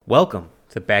Welcome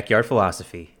to Backyard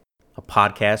Philosophy, a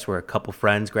podcast where a couple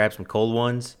friends grab some cold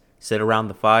ones, sit around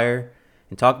the fire,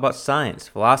 and talk about science,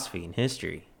 philosophy, and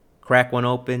history. Crack one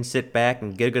open, sit back,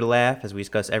 and get a good laugh as we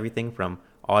discuss everything from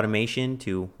automation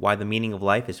to why the meaning of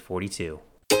life is 42.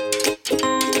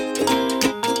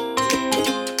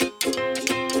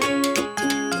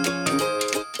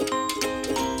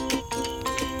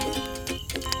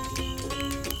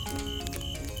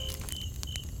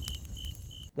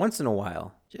 Once in a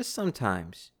while, just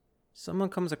sometimes, someone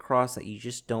comes across that you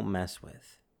just don't mess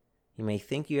with. You may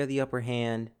think you have the upper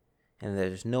hand and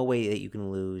there's no way that you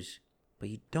can lose, but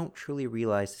you don't truly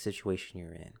realize the situation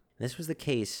you're in. This was the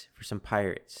case for some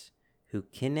pirates who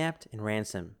kidnapped and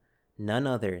ransomed none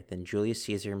other than Julius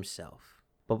Caesar himself.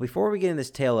 But before we get in this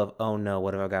tale of, oh no,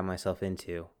 what have I got myself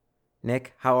into?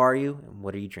 Nick, how are you and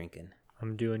what are you drinking?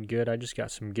 I'm doing good. I just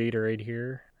got some Gatorade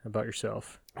here. How about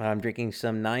yourself? I'm drinking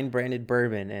some 9 branded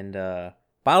bourbon, and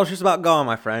bottle's just about gone,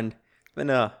 my friend. It's been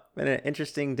an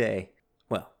interesting day.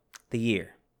 Well, the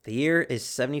year. The year is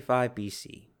 75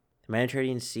 BC. The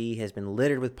Mediterranean Sea has been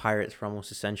littered with pirates for almost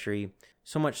a century,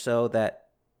 so much so that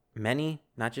many,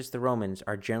 not just the Romans,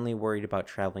 are generally worried about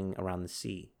traveling around the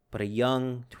sea. But a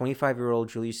young 25-year-old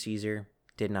Julius Caesar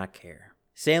did not care.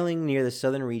 Sailing near the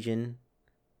southern region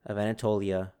of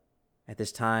Anatolia, at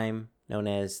this time known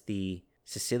as the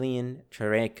Sicilian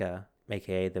Trojana,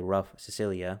 aka the rough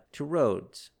Sicilia, to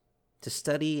Rhodes to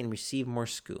study and receive more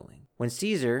schooling. When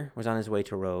Caesar was on his way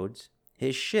to Rhodes,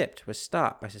 his ship was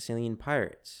stopped by Sicilian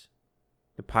pirates.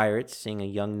 The pirates, seeing a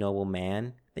young noble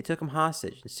man, they took him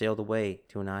hostage and sailed away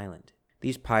to an island.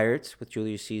 These pirates, with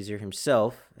Julius Caesar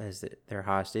himself as their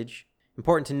hostage.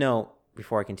 Important to note,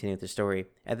 before I continue with the story,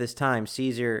 at this time,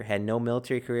 Caesar had no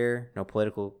military career, no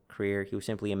political career. He was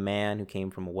simply a man who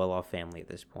came from a well-off family at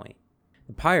this point.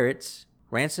 The pirates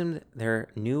ransomed their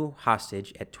new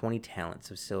hostage at 20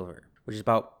 talents of silver, which is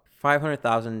about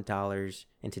 $500,000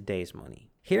 in today's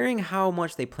money. Hearing how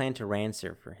much they planned to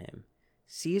ransom for him,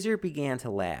 Caesar began to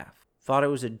laugh, thought it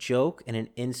was a joke and an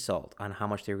insult on how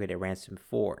much they were going to ransom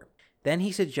for. Then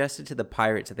he suggested to the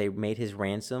pirates that they made his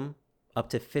ransom up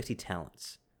to 50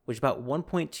 talents, which is about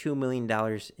 $1.2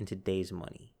 million in today's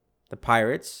money. The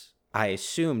pirates, I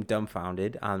assume,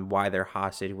 dumbfounded on why their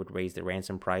hostage would raise the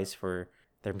ransom price for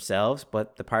themselves,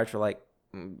 but the pirates were like,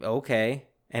 okay,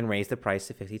 and raised the price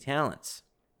to 50 talents.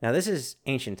 Now, this is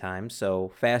ancient times,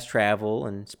 so fast travel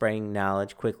and spreading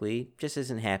knowledge quickly just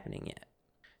isn't happening yet.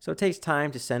 So it takes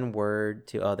time to send word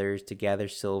to others to gather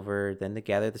silver, then to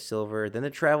gather the silver, then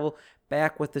to travel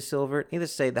back with the silver.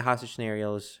 Needless to say, the hostage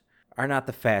scenarios are not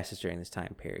the fastest during this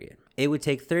time period. It would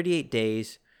take 38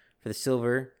 days for the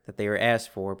silver that they were asked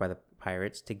for by the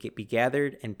pirates to be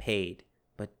gathered and paid.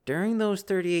 But during those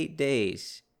 38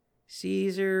 days,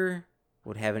 Caesar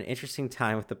would have an interesting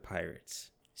time with the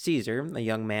pirates. Caesar, a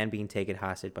young man being taken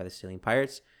hostage by the Sicilian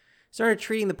pirates, started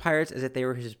treating the pirates as if they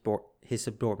were his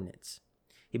subordinates.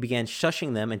 He began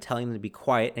shushing them and telling them to be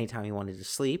quiet anytime he wanted to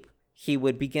sleep. He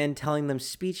would begin telling them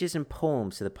speeches and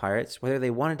poems to the pirates, whether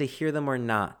they wanted to hear them or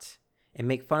not, and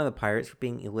make fun of the pirates for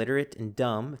being illiterate and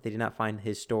dumb if they did not find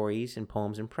his stories and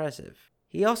poems impressive.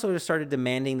 He also started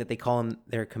demanding that they call him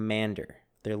their commander,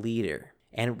 their leader,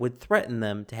 and would threaten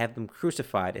them to have them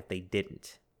crucified if they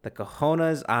didn't. The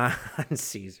cojones on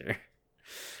Caesar.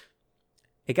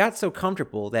 It got so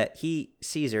comfortable that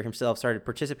Caesar himself, started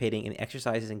participating in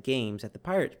exercises and games that the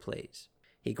pirates plays.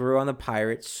 He grew on the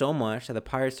pirates so much that the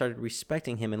pirates started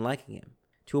respecting him and liking him,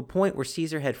 to a point where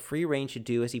Caesar had free range to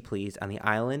do as he pleased on the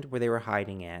island where they were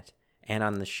hiding at and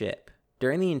on the ship.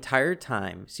 During the entire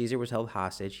time Caesar was held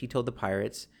hostage, he told the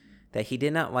pirates that he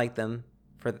did not like them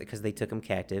because they took him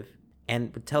captive,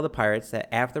 and would tell the pirates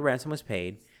that after the ransom was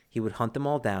paid, he would hunt them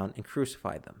all down and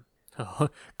crucify them. Oh,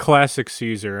 classic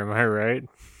Caesar, am I right?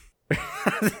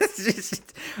 It's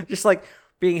just like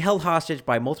being held hostage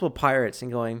by multiple pirates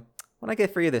and going, when I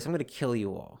get free of this, I'm going to kill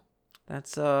you all.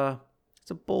 It's a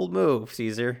bold move,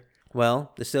 Caesar.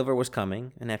 Well, the silver was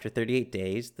coming, and after 38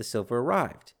 days, the silver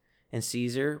arrived, and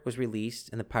Caesar was released,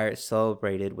 and the pirates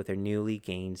celebrated with their newly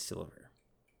gained silver.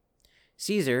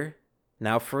 Caesar,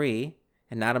 now free,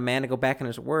 and not a man to go back on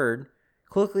his word,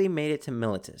 quickly made it to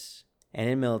Miletus, and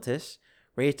in Miletus,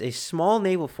 raised a small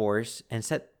naval force and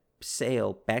set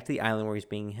sail back to the island where he's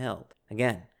being held.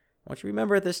 Again, I want you to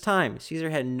remember at this time,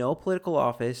 Caesar had no political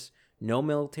office, no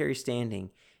military standing.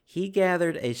 He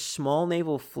gathered a small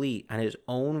naval fleet on his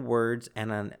own words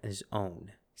and on his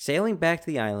own. Sailing back to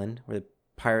the island, where the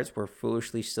pirates were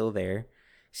foolishly still there,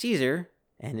 Caesar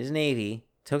and his navy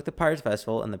took the pirates'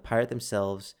 vessel and the pirate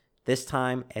themselves, this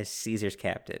time as Caesar's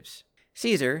captives.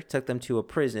 Caesar took them to a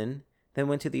prison, then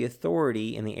went to the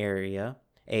authority in the area,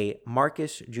 a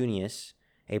Marcus Junius,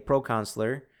 a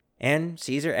proconsular, and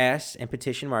Caesar asked and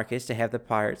petitioned Marcus to have the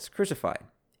pirates crucified,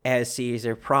 as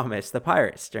Caesar promised the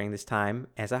pirates during this time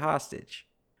as a hostage.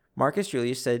 Marcus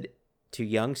Julius said to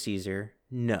young Caesar,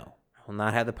 "No, I will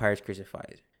not have the pirates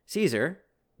crucified." Caesar,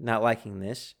 not liking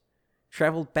this,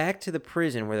 traveled back to the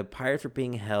prison where the pirates were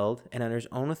being held and under his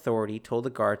own authority told the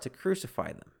guards to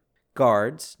crucify them.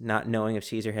 Guards, not knowing if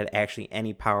Caesar had actually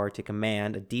any power to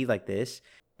command a deed like this,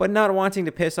 but not wanting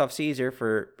to piss off Caesar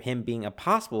for him being a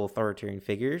possible authoritarian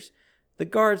figure, the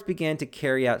guards began to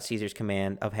carry out Caesar's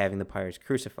command of having the pirates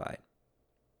crucified.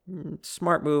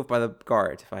 Smart move by the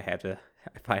guards, if I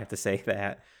have to say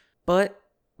that. But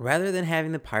rather than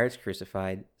having the pirates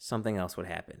crucified, something else would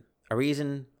happen. A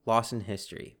reason lost in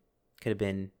history. Could have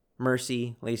been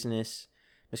mercy, laziness,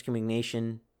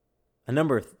 miscommunication, a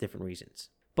number of different reasons.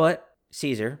 But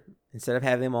Caesar, instead of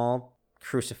having them all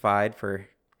crucified for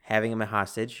having him a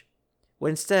hostage, would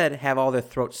instead have all their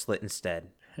throats slit instead.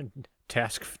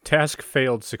 Task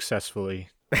failed successfully.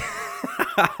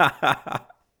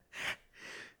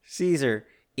 Caesar,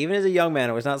 even as a young man,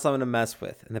 it was not someone to mess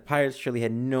with, and the pirates surely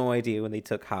had no idea when they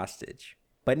took hostage.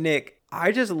 But Nick,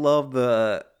 I just love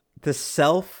the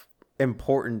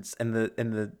self-importance and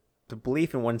the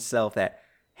belief in oneself that,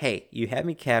 hey, you had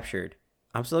me captured.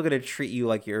 I'm still going to treat you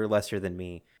like you're lesser than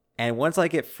me. And once I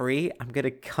get free, I'm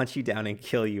going to hunt you down and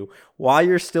kill you while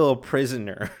you're still a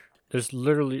prisoner. This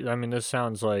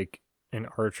sounds like an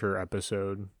Archer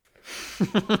episode.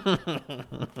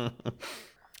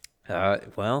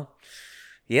 Don't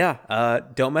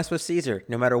mess with Caesar,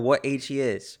 no matter what age he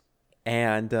is.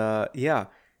 And,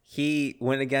 he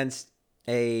went against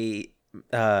a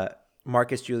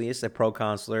Marcus Julius, a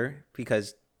proconsular,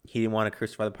 because he didn't want to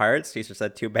crucify the pirates. Caesar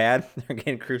said, too bad, they're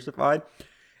getting crucified.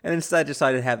 And instead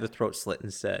decided to have their throat slit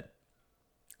instead.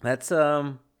 That's,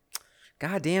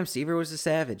 goddamn, Caesar was a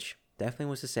savage. Definitely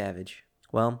was a savage.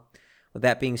 Well, with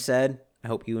that being said, I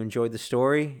hope you enjoyed the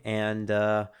story. And,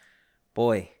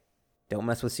 boy, don't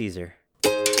mess with Caesar.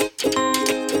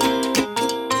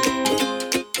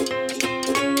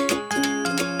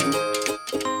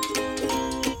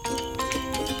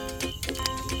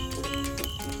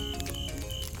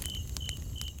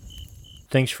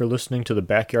 Thanks for listening to the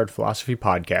Backyard Philosophy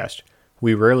Podcast.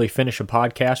 We rarely finish a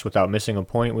podcast without missing a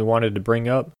point we wanted to bring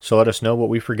up, so let us know what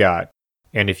we forgot.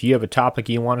 And if you have a topic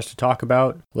you want us to talk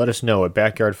about, let us know at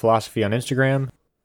Backyard Philosophy on Instagram